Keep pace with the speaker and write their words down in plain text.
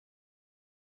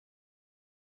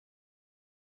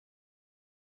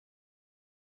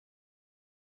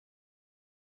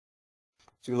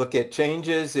to look at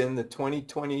changes in the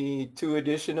 2022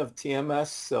 edition of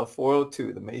TMS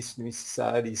 402, the Masonry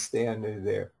Society standard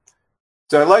there.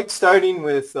 So I like starting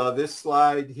with this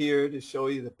slide here to show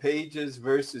you the pages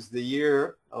versus the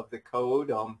year of the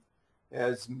code.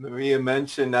 As Maria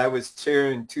mentioned, I was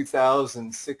chair in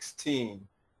 2016.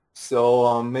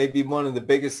 So maybe one of the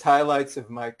biggest highlights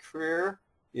of my career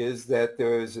is that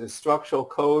there is a structural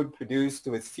code produced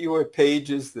with fewer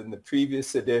pages than the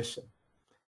previous edition.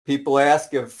 People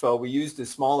ask if we used a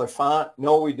smaller font.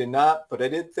 No, we did not, but I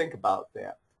did think about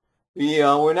that.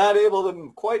 We're not able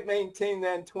to quite maintain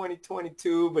that in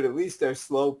 2022, but at least our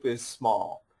slope is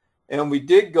small. And we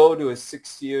did go to a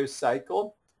 6-year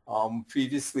cycle.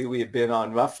 Previously, we had been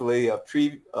on roughly a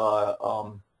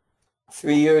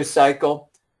 3-year cycle,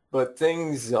 but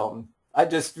things, I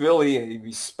just really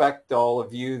respect all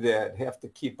of you that have to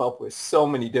keep up with so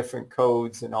many different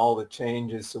codes and all the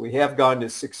changes. So we have gone to a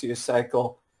 6-year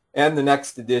cycle, and the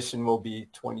next edition will be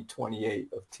 2028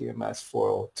 of TMS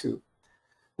 402.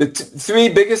 The three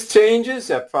biggest changes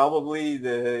are probably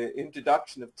the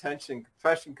introduction of tension and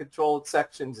compression controlled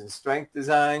sections and strength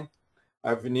design.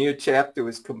 Our veneer chapter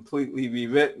was completely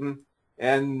rewritten,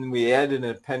 and we added an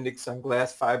appendix on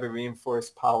glass fiber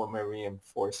reinforced polymer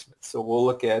reinforcement. So we'll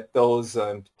look at those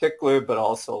in particular, but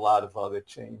also a lot of other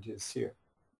changes here.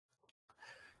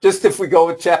 Just if we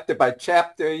go chapter by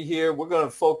chapter here, we're going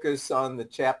to focus on the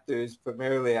chapters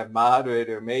primarily on moderate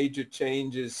or major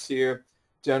changes here.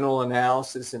 General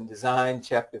analysis and design.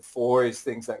 Chapter 4 is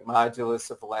things like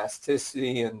modulus of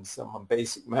elasticity and some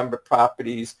basic member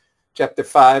properties. Chapter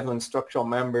 5 on structural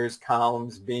members,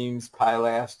 columns, beams,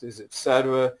 pilasters,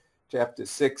 etc. Chapter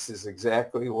 6 is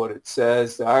exactly what it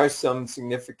says. There are some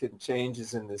significant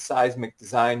changes in the seismic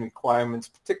design requirements,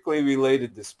 particularly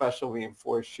related to special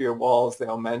reinforced shear walls that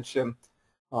I'll mention.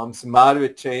 Some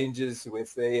moderate changes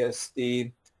with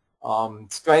ASD.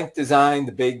 Strength design,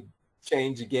 the big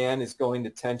change again is going to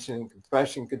tension and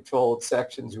compression controlled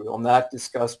sections. We will not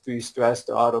discuss pre-stressed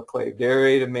or autoclaved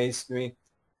aerated masonry.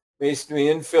 Masonry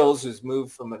infills was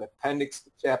moved from an appendix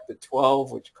to chapter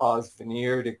 12, which caused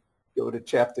veneer to go to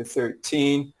chapter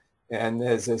 13. And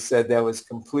as I said, that was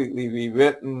completely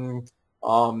rewritten.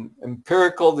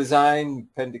 Empirical design,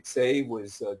 appendix A,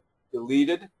 was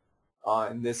deleted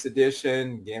in this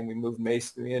edition. Again, we moved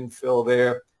masonry infill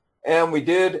there. And we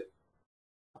did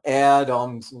add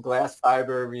some glass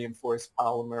fiber reinforced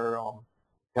polymer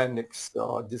appendix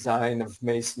design of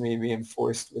masonry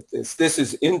reinforced with this. This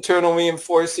is internal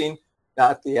reinforcing,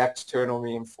 not the external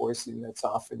reinforcing that's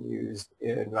often used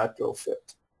in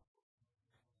retrofit.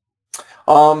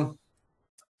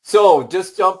 So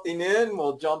just jumping in,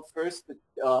 we'll jump first to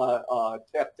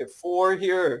chapter 4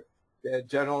 here, the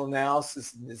general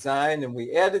analysis and design, and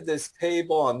we added this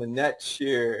table on the net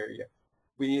shear area.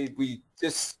 We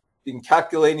just in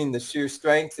calculating the shear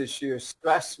strength, the shear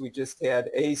stress, we just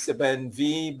had A sub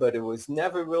NV, but it was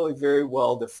never really very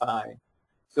well defined.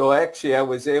 So actually I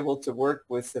was able to work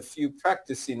with a few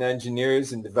practicing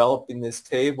engineers in developing this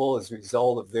table as a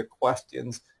result of their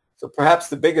questions. So perhaps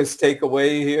the biggest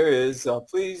takeaway here is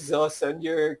please send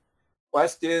your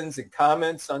questions and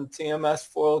comments on TMS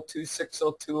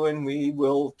 402-602, and we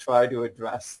will try to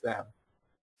address them.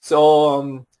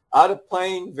 So out of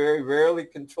plane very rarely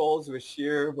controls with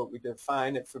shear, but we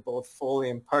define it for both fully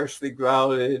and partially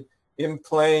grouted. In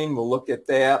plane, we'll look at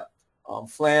that.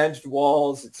 Flanged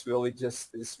walls, it's really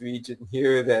just this region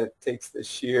here that takes the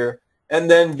shear.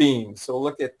 And then beams. So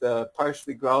look at the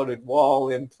partially grouted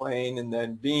wall in plane and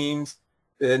then beams.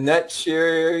 The net shear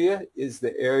area is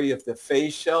the area of the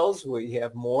face shells where you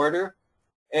have mortar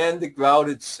and the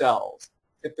grouted cells.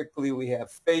 Typically we have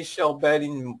face shell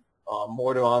bedding,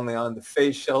 mortar only on the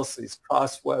face shell, so these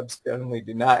cross webs generally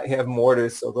do not have mortar,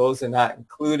 so those are not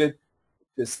included.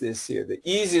 Just this here. The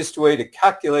easiest way to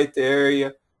calculate the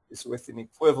area is with an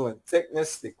equivalent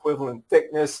thickness. The equivalent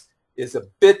thickness is a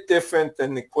bit different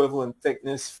than the equivalent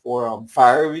thickness for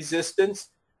fire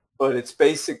resistance, but it's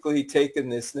basically taking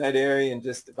this net area and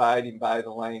just dividing by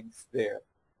the length there.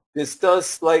 This does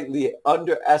slightly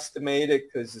underestimate it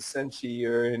because essentially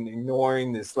you're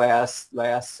ignoring this last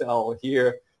cell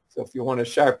here. So if you want to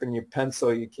sharpen your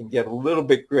pencil, you can get a little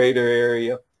bit greater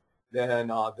area than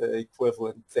the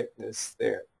equivalent thickness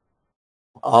there.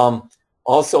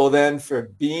 Also then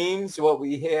for beams, what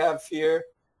we have here,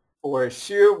 for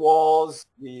shear walls,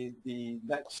 the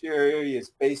net shear area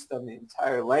is based on the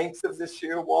entire length of the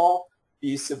shear wall,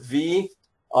 E sub V.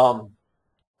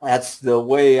 That's the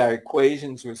way our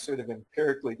equations were sort of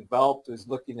empirically developed, was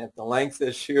looking at the length of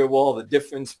the shear wall, the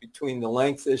difference between the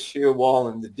length of the shear wall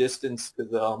and the distance to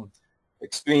the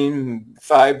extreme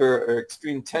fiber or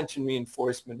extreme tension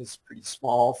reinforcement is pretty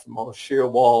small for most shear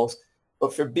walls.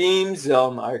 But for beams,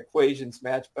 our equations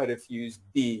match better if you use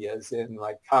B, as in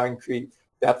like concrete,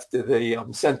 depth to the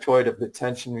centroid of the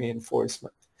tension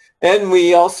reinforcement. And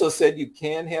we also said you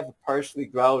can have a partially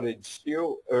grouted shear,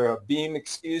 or a beam,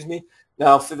 excuse me.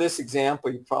 Now for this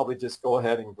example, you probably just go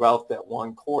ahead and grout that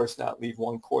one course, not leave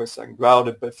one course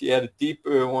ungrouted. But if you had a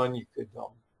deeper one, you could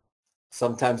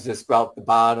sometimes just grout the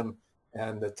bottom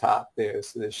and the top there.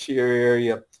 So the shear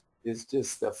area is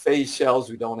just the phase shells.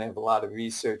 We don't have a lot of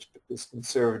research, but this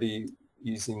conservative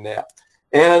using that.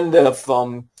 And if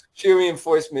shear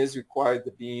reinforcement is required,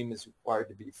 the beam is required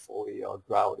to be fully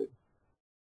grouted.